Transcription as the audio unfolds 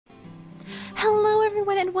Hello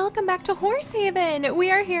everyone and welcome back to Horse Haven!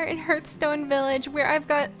 We are here in Hearthstone Village where I've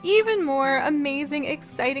got even more amazing,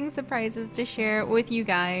 exciting surprises to share with you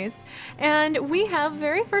guys. And we have,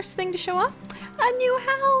 very first thing to show off, a new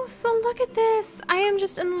house! So look at this! I am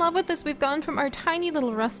just in love with this. We've gone from our tiny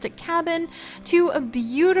little rustic cabin to a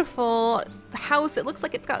beautiful house. It looks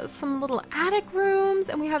like it's got some little attic rooms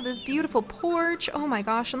and we have this beautiful porch. Oh my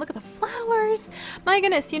gosh, and look at the flowers! My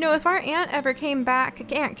goodness, you know, if our Aunt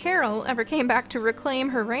Carol ever came back to reclaim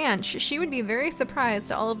her ranch, she would be very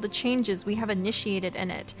surprised at all of the changes we have initiated in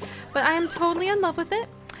it. But I am totally in love with it.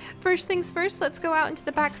 First things first, let's go out into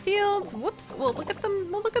the back fields. Whoops, we'll look at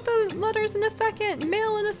the letters in a second,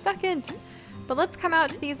 mail in a second. But let's come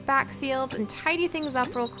out to these back fields and tidy things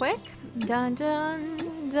up real quick. Dun dun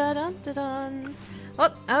dun dun dun dun.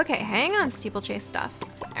 Oh, okay, hang on, steeplechase stuff.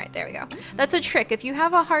 Alright, there we go. That's a trick. If you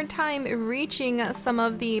have a hard time reaching some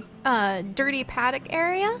of the dirty paddock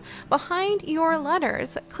area, behind your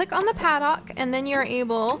letters, click on the paddock and then you're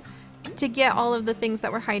able to get all of the things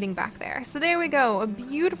that were hiding back there. So there we go, a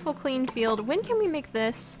beautiful clean field. When can we make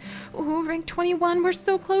this? Ooh, rank 21, we're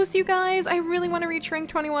so close, you guys. I really want to reach rank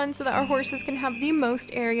 21 so that our horses can have the most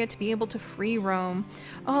area to be able to free roam.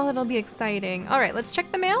 Oh, that'll be exciting. All right, let's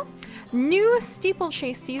check the mail. New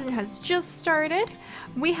steeplechase season has just started.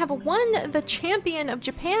 We have won the champion of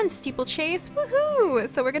Japan steeplechase.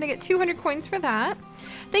 Woohoo! So we're gonna get 200 coins for that.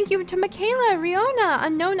 Thank you to Michaela, Riona,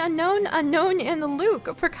 Unknown, and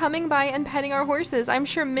Luke for coming by and petting our horses. I'm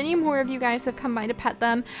sure many more of you guys have come by to pet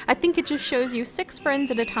them. I think it just shows you 6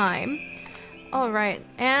 friends at a time. Alright,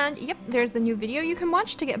 and yep, there's the new video you can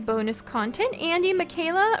watch to get bonus content. Andy,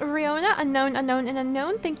 Michaela, Riona,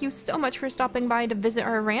 Unknown, thank you so much for stopping by to visit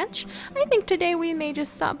our ranch. I think today we may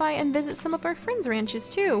just stop by and visit some of our friends' ranches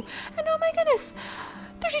too. And oh my goodness,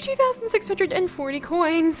 32,640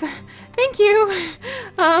 coins. Thank you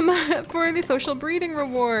for the social breeding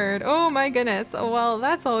reward. Oh my goodness, well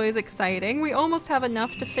that's always exciting. We almost have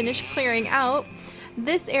enough to finish clearing out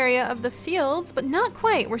this area of the fields, but not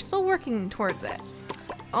quite. We're still working towards it.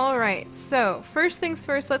 Alright, so first things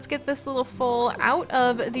first, let's get this little foal out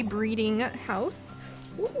of the breeding house.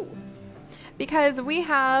 Ooh. Because we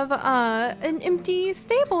have an empty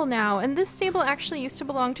stable now, and this stable actually used to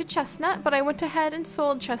belong to Chestnut, but I went ahead and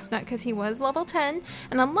sold Chestnut because he was level 10,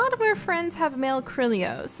 and a lot of our friends have male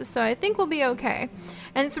Krillios, so I think we'll be okay.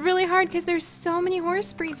 And it's really hard because there's so many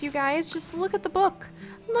horse breeds, you guys. Just look at the book.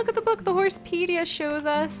 Look at the book. The Horsepedia shows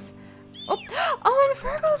us. Oh, and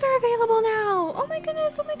Virgos are available now. Oh my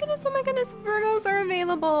goodness, oh my goodness, oh my goodness. Virgos are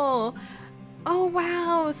available. Oh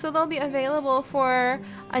wow, so they'll be available for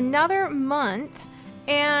another month.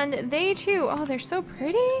 And they too, oh, they're so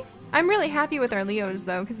pretty. I'm really happy with our Leos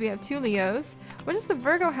though, because we have 2 Leos. What does the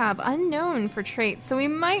Virgo have? Unknown for traits. So we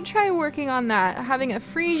might try working on that, having a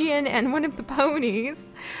Frisian and one of the ponies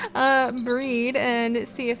breed and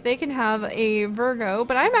see if they can have a Virgo.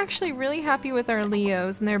 But I'm actually really happy with our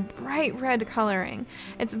Leos and their bright red coloring.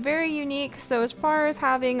 It's very unique. So as far as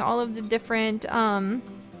having all of the different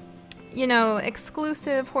you know,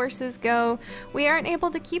 exclusive horses go, we aren't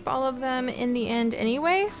able to keep all of them in the end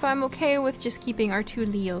anyway, so I'm okay with just keeping our 2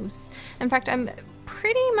 Leos. In fact, I'm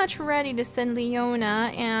pretty much ready to send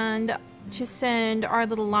Leona and to send our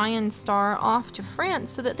little Lion Star off to France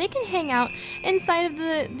so that they can hang out inside of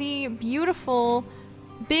the beautiful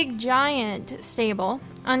big giant stable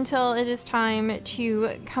until it is time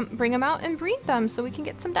to bring them out and breed them so we can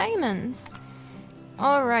get some diamonds.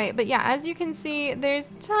 Alright, but yeah, as you can see,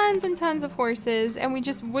 there's tons and tons of horses, and we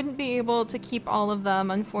just wouldn't be able to keep all of them,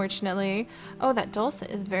 unfortunately. Oh, that Dulcet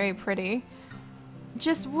is very pretty.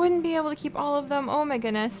 Just wouldn't be able to keep all of them. Oh my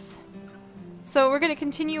goodness. So we're going to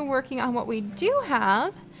continue working on what we do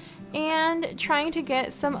have, and trying to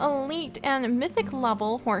get some elite and mythic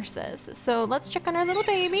level horses. So let's check on our little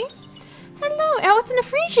baby. Hello! Oh, it's an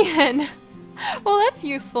Frisian! Well, that's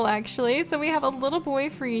useful, actually. So we have a little boy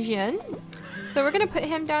Frisian. So we're gonna put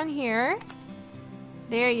him down here.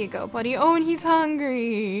 There you go, buddy. Oh, and he's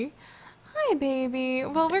hungry. Hi, baby.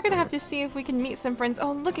 Well, we're gonna have to see if we can meet some friends.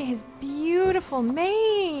 Oh, look at his beautiful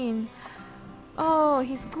mane. Oh,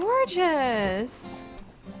 he's gorgeous.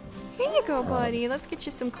 Here you go, buddy. Let's get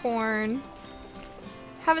you some corn.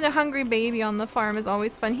 Having a hungry baby on the farm is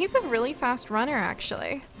always fun. He's a really fast runner,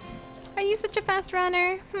 actually. Are you such a fast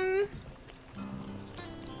runner?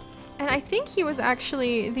 And I think he was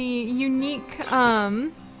actually the unique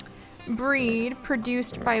breed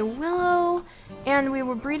produced by Willow, and we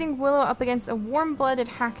were breeding Willow up against a warm-blooded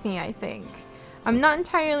Hackney, I think. I'm not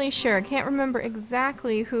entirely sure. I can't remember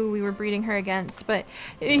exactly who we were breeding her against, but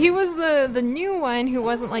he was the new one who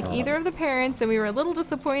wasn't like either of the parents, and we were a little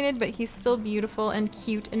disappointed, but he's still beautiful and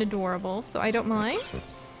cute and adorable, so I don't mind.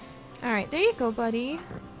 Alright, there you go, buddy.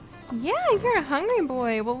 Yeah, you're a hungry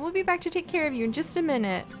boy. Well, we'll be back to take care of you in just a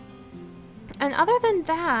minute. And other than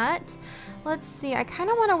that, let's see, I kind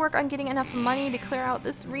of want to work on getting enough money to clear out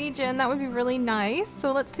this region. That would be really nice.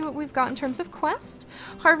 So let's see what we've got in terms of quest.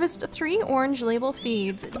 Harvest 3 orange label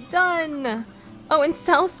feeds. Done! Oh, and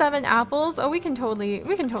sell 7 apples. Oh, we can totally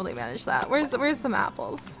manage that. Where's some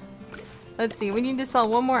apples? Let's see, we need to sell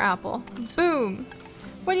 1 more apple. Boom!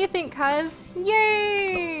 What do you think, cuz?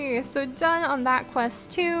 Yay! So done on that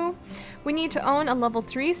quest too. We need to own a level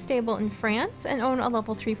 3 stable in France and own a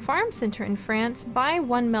level 3 farm center in France, buy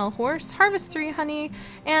 1 male horse, harvest 3 honey,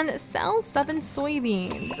 and sell 7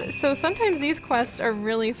 soybeans. So sometimes these quests are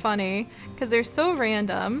really funny because they're so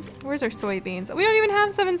random. Where's our soybeans? We don't even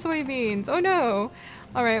have 7 soybeans. Oh no.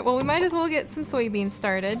 All right, well, we might as well get some soybeans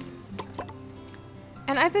started.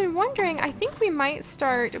 And I've been wondering, I think we might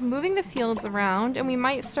start moving the fields around, and we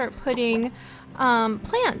might start putting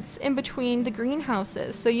plants in between the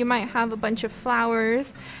greenhouses. So you might have a bunch of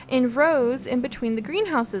flowers in rows in between the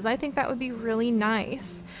greenhouses. I think that would be really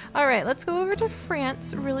nice. All right, let's go over to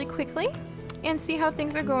France really quickly and see how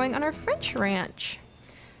things are going on our French ranch.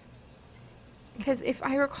 Because if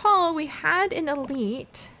I recall, we had an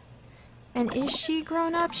elite. And is she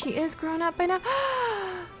grown up? She is grown up by now.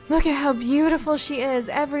 Look at how beautiful she is.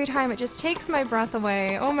 Every time it just takes my breath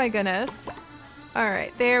away. Oh my goodness. All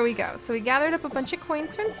right, there we go. So we gathered up a bunch of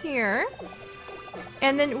coins from here.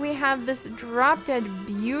 And then we have this drop dead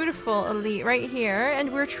beautiful elite right here.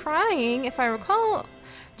 And we're trying, if I recall,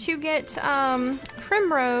 to get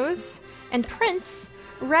Primrose and Prince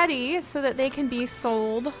ready so that they can be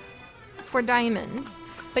sold for diamonds.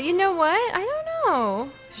 But you know what? I don't know.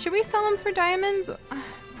 Should we sell them for diamonds?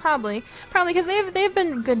 Probably because they've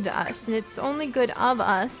been good to us, and it's only good of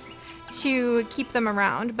us to keep them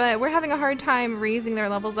around. But we're having a hard time raising their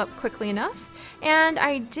levels up quickly enough. And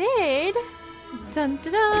I did, dun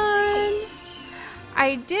dun dun,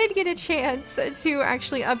 I did get a chance to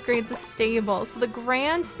actually upgrade the stable. So the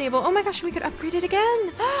grand stable. Oh my gosh, we could upgrade it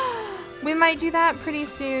again. We might do that pretty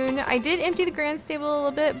soon. I did empty the grand stable a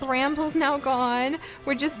little bit. Bramble's now gone.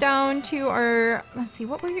 We're just down to our, let's see,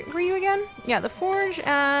 what were you again? Yeah, the forge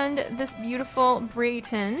and this beautiful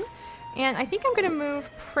Brayton. And I think I'm gonna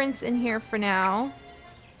move Prince in here for now.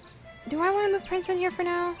 Do I want to move Prince in here for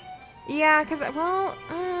now? Yeah, because, well,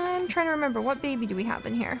 I'm trying to remember. What baby do we have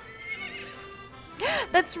in here?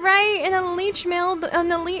 That's right, an elite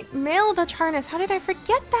male Dutch harness. How did I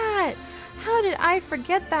forget that? How did I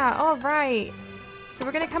forget that? All right. So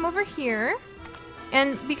we're going to come over here.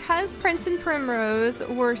 And because Prince and Primrose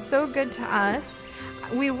were so good to us,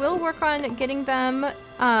 we will work on getting them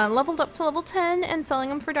leveled up to level 10 and selling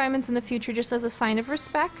them for diamonds in the future just as a sign of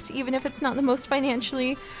respect, even if it's not the most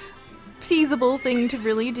financially feasible thing to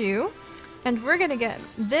really do. And we're going to get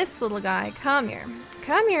this little guy. Come here.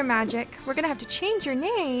 Come here, Magic. We're going to have to change your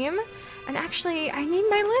name. And actually, I need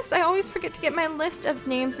my list. I always forget to get my list of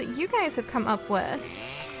names that you guys have come up with.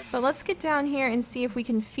 But let's get down here and see if we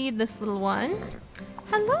can feed this little one.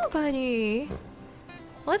 Hello, buddy.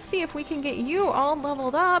 Let's see if we can get you all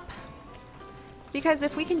leveled up. Because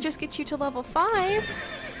if we can just get you to level 5,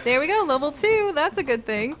 there we go, level 2. That's a good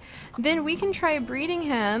thing. Then we can try breeding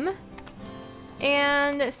him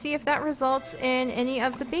and see if that results in any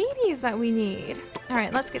of the babies that we need. All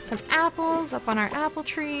right, let's get some apples up on our apple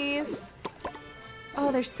trees.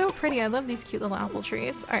 Oh, they're so pretty. I love these cute little apple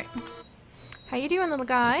trees. All right. How you doing, little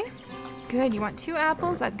guy? Good. You want 2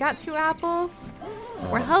 apples? I've got 2 apples.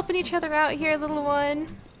 We're helping each other out here, little one.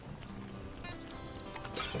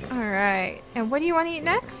 All right. And what do you want to eat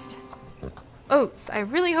next? Oats. I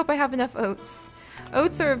really hope I have enough oats.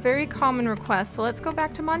 Oats are a very common request. So let's go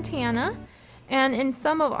back to Montana. And in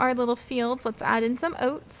some of our little fields, let's add in some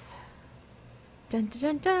oats. Dun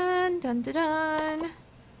dun dun dun dun dun.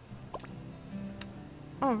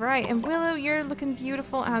 All right, and Willow, you're looking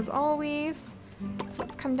beautiful as always. So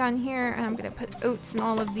let's come down here, and I'm gonna put oats in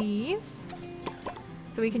all of these.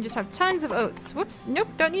 So we can just have tons of oats. Whoops, nope,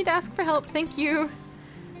 don't need to ask for help, thank you.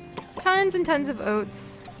 Tons and tons of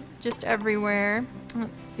oats, just everywhere.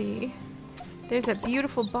 Let's see. There's a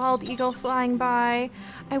beautiful bald eagle flying by.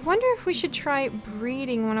 I wonder if we should try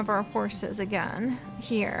breeding one of our horses again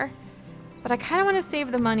here. But I kind of want to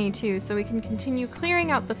save the money too, so we can continue clearing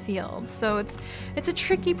out the field. So it's a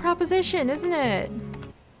tricky proposition, isn't it?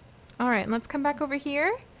 All right, let's come back over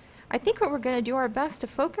here. I think what we're going to do our best to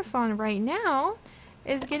focus on right now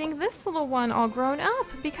is getting this little one all grown up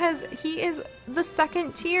because he is the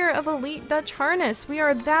second tier of elite Dutch harness. We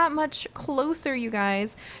are that much closer, you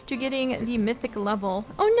guys, to getting the mythic level.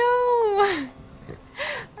 Oh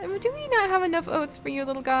no! Do we not have enough oats for you,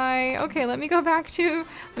 little guy? Okay, let me go back to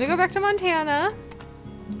Montana.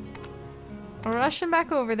 Rushing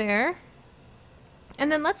back over there.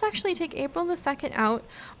 And then let's actually take April the 2nd out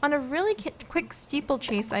on a really quick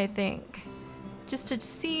steeplechase, I think. Just to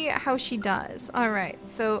see how she does. Alright,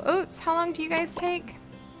 so oats, how long do you guys take?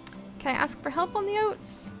 Can I ask for help on the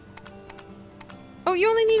oats? Oh, you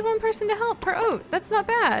only need one person to help per oat. That's not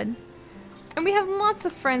bad. And we have lots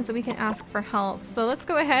of friends that we can ask for help. So let's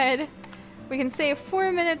go ahead. We can save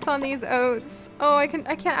 4 minutes on these oats. Oh, I can't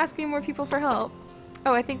ask any more people for help.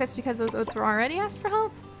 Oh, I think that's because those oats were already asked for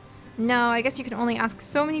help? No, I guess you can only ask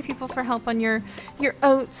so many people for help on your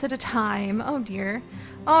oats at a time. Oh dear.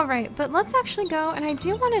 All right, but let's actually go, and I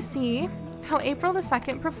do want to see how April the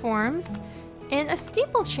 2nd performs in a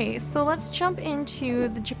steeplechase. So let's jump into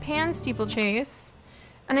the Japan steeplechase.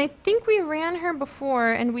 And I think we ran her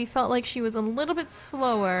before and we felt like she was a little bit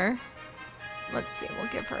slower. Let's see, we'll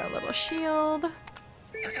give her a little shield.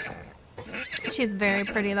 She's very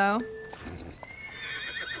pretty though.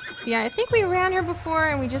 Yeah, I think we ran her before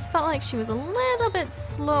and we just felt like she was a little bit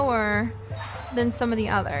slower than some of the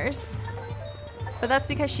others. But that's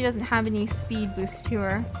because she doesn't have any speed boost to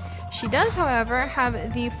her. She does, however,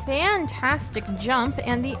 have the fantastic jump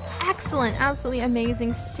and the excellent, absolutely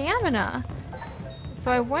amazing stamina.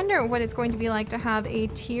 So I wonder what it's going to be like to have a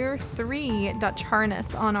tier 3 Dutch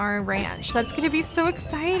harness on our ranch. That's going to be so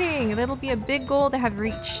exciting. That'll be a big goal to have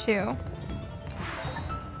reached too.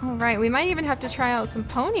 All right, we might even have to try out some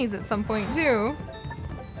ponies at some point too.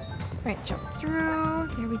 All right, jump through.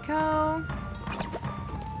 There we go.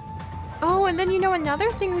 Oh, and then you know another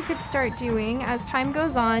thing we could start doing as time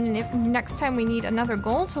goes on, and if next time we need another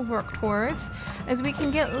goal to work towards, is we can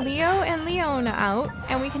get Leo and Leona out,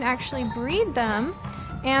 and we can actually breed them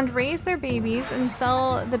and raise their babies and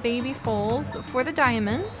sell the baby foals for the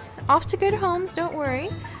diamonds. Off to good homes, don't worry.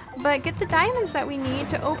 But get the diamonds that we need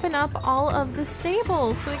to open up all of the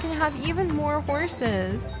stables so we can have even more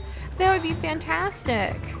horses. That would be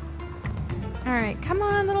fantastic. All right, come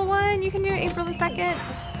on, little one. You can do it April the 2nd.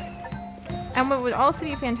 And what would also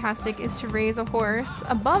be fantastic is to raise a horse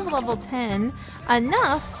above level 10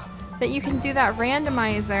 enough that you can do that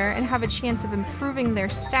randomizer and have a chance of improving their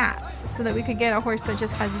stats so that we could get a horse that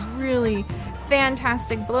just has really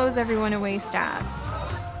fantastic, blows everyone away stats.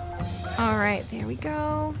 All right, there we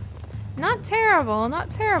go. Not terrible,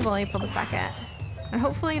 April the 2nd. And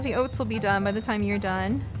hopefully the oats will be done by the time you're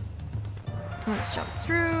done. Let's jump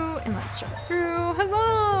through, and let's jump through.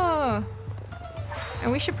 Huzzah!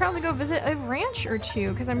 And we should probably go visit a ranch or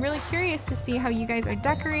two because I'm really curious to see how you guys are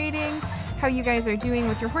decorating, how you guys are doing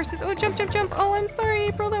with your horses. Oh, jump, jump, jump. Oh, I'm sorry,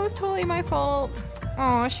 April. That was totally my fault.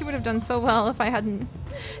 Oh, she would have done so well if I hadn't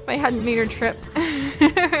made her trip.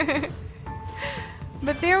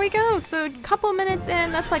 But there we go. So a couple minutes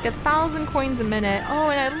in, that's like 1,000 coins a minute. Oh,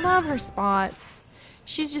 and I love her spots.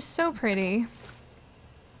 She's just so pretty.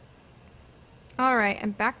 All right,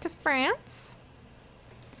 and back to France.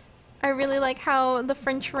 I really like how the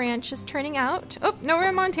French ranch is turning out. Oh, no, we're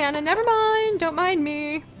in Montana. Never mind. Don't mind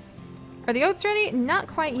me. Are the oats ready? Not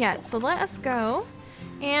quite yet. So let us go.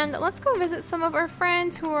 And let's go visit some of our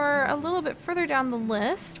friends who are a little bit further down the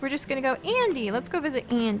list. We're just going to go Andy. Let's go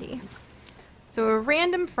visit Andy. So a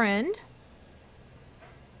random friend.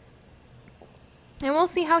 And we'll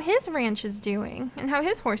see how his ranch is doing and how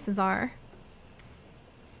his horses are.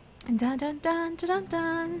 Dun dun dun dun dun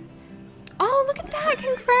dun. Oh, look at that!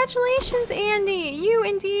 Congratulations, Andy! You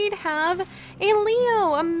indeed have a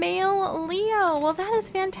Leo, a male Leo. Well, that is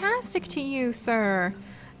fantastic to you, sir.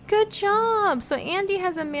 Good job! So Andy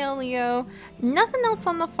has a male Leo. Nothing else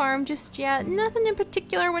on the farm just yet. Nothing in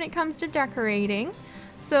particular when it comes to decorating.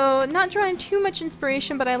 So not drawing too much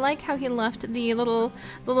inspiration, but I like how he left the little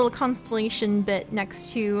constellation bit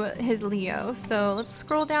next to his Leo. So let's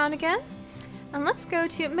scroll down again. And let's go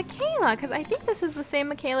to Michaela, because I think this is the same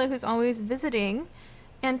Michaela who's always visiting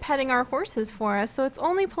and petting our horses for us. So it's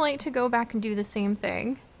only polite to go back and do the same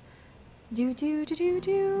thing. Do, do, do, do,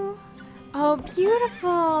 do. Oh,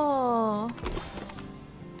 beautiful.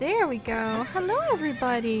 There we go. Hello,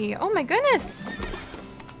 everybody. Oh, my goodness.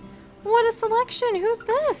 What a selection. Who's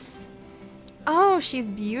this? Oh, she's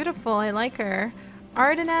beautiful. I like her.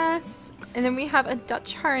 Ardennes. And then we have a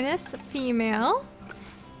Dutch harness female.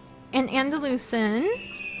 An Andalusian,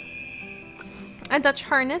 a Dutch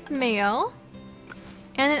harness male,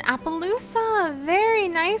 and an Appaloosa. Very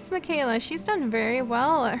nice, Michaela. She's done very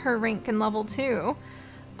well at her rank and level 2.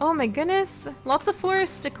 Oh my goodness. Lots of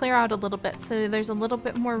forest to clear out a little bit, so there's a little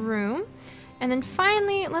bit more room. And then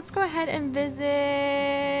finally, let's go ahead and visit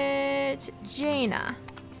Jaina.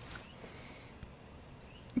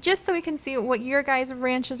 Just so we can see what your guys'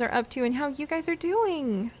 ranches are up to and how you guys are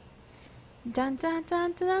doing. Dun dun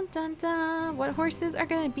dun dun dun dun. What horses are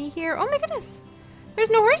gonna be here? Oh my goodness! There's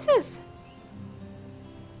no horses!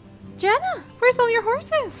 Jenna, where's all your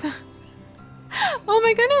horses? Oh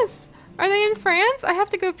my goodness! Are they in France? I have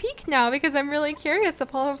to go peek now because I'm really curious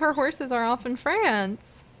if all of her horses are off in France.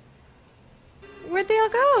 Where'd they all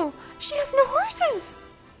go? She has no horses!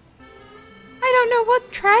 I don't know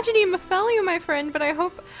what tragedy befell you, my friend, but I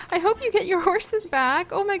hope you get your horses back.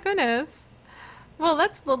 Oh my goodness. Well,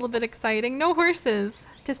 that's a little bit exciting. No horses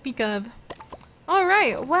to speak of. All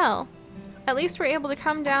right, well, at least we're able to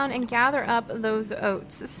come down and gather up those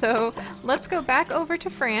oats. So let's go back over to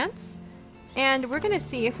France, and we're gonna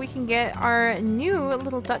see if we can get our new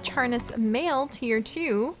little Dutch harness male tier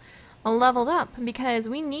 2 leveled up, because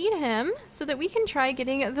we need him so that we can try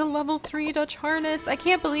getting the level 3 Dutch harness. I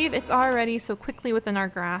can't believe it's already so quickly within our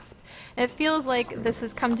grasp. It feels like this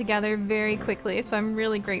has come together very quickly, so I'm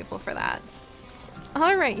really grateful for that.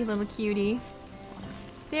 All right, you little cutie.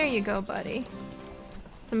 There you go, buddy.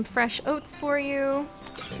 Some fresh oats for you.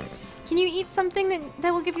 Can you eat something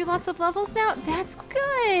that will give you lots of levels now? That's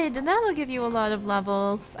good. That'll give you a lot of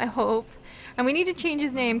levels, I hope. And we need to change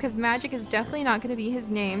his name because magic is definitely not going to be his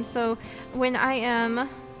name. So when I am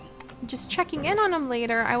just checking in on him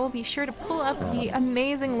later, I will be sure to pull up the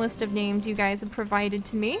amazing list of names you guys have provided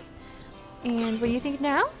to me. And what do you think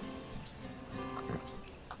now?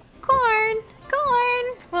 Corn!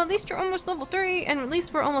 Corn! Well, at least you're almost level 3, and at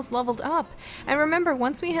least we're almost leveled up. And remember,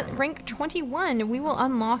 once we hit rank 21, we will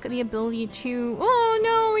unlock the ability to... Oh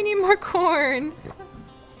no, we need more corn!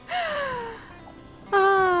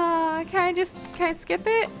 Can I skip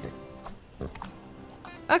it?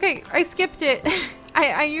 Okay, I skipped it.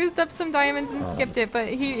 I used up some diamonds and skipped it, but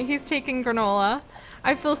he's taking granola.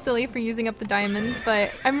 I feel silly for using up the diamonds,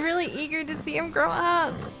 but I'm really eager to see him grow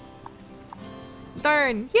up.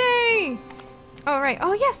 Darn, yay! All right,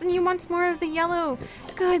 oh yes, and he wants more of the yellow.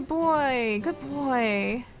 Good boy, good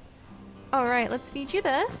boy. All right, let's feed you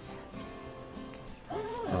this.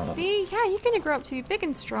 See, yeah, you're gonna grow up to be big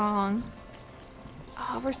and strong.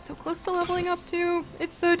 Oh, we're so close to leveling up too.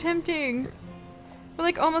 It's so tempting. We're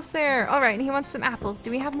like almost there. All right, and he wants some apples. Do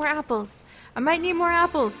we have more apples? I might need more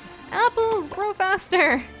apples. Apples, grow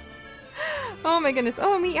faster. Oh my goodness.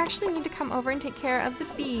 Oh, and we actually need to come over and take care of the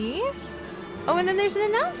bees. Oh, and then there's an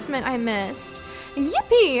announcement I missed.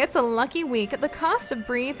 Yippee! It's a lucky week. The cost of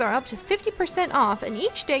breeds are up to 50% off, and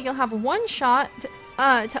each day you'll have one shot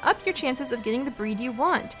to up your chances of getting the breed you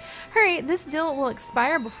want. Hurry, this deal will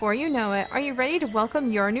expire before you know it. Are you ready to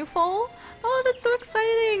welcome your new foal? Oh, that's so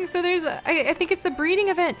exciting. So there's I think it's the breeding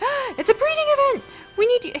event. It's a breeding event! We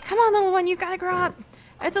need you. Come on, little one, you gotta grow up.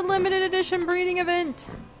 It's a limited edition breeding event.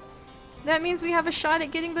 That means we have a shot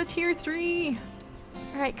at getting the tier 3.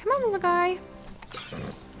 All right, come on, little guy.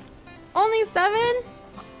 Only 7?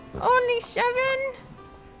 Only 7?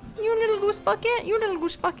 You little goose bucket, you little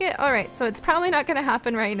goose bucket. All right, so it's probably not gonna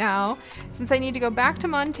happen right now since I need to go back to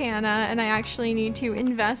Montana and I actually need to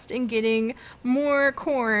invest in getting more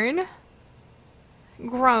corn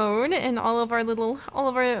grown in all of our little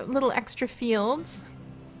extra fields.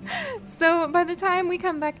 So by the time we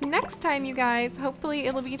come back next time, you guys, hopefully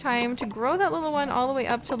it'll be time to grow that little one all the way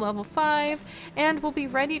up to level 5, and we'll be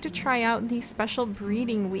ready to try out the special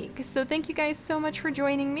breeding week. So thank you guys so much for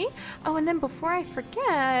joining me. Oh, and then before I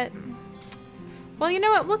forget, well, you know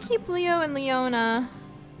what? We'll keep Leo and Leona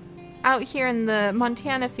out here in the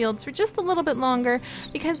Montana fields for just a little bit longer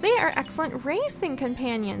because they are excellent racing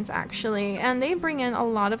companions, actually, and they bring in a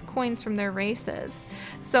lot of coins from their races.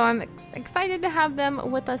 So I'm excited to have them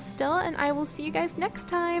with us still, and I will see you guys next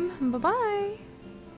time. Bye-bye.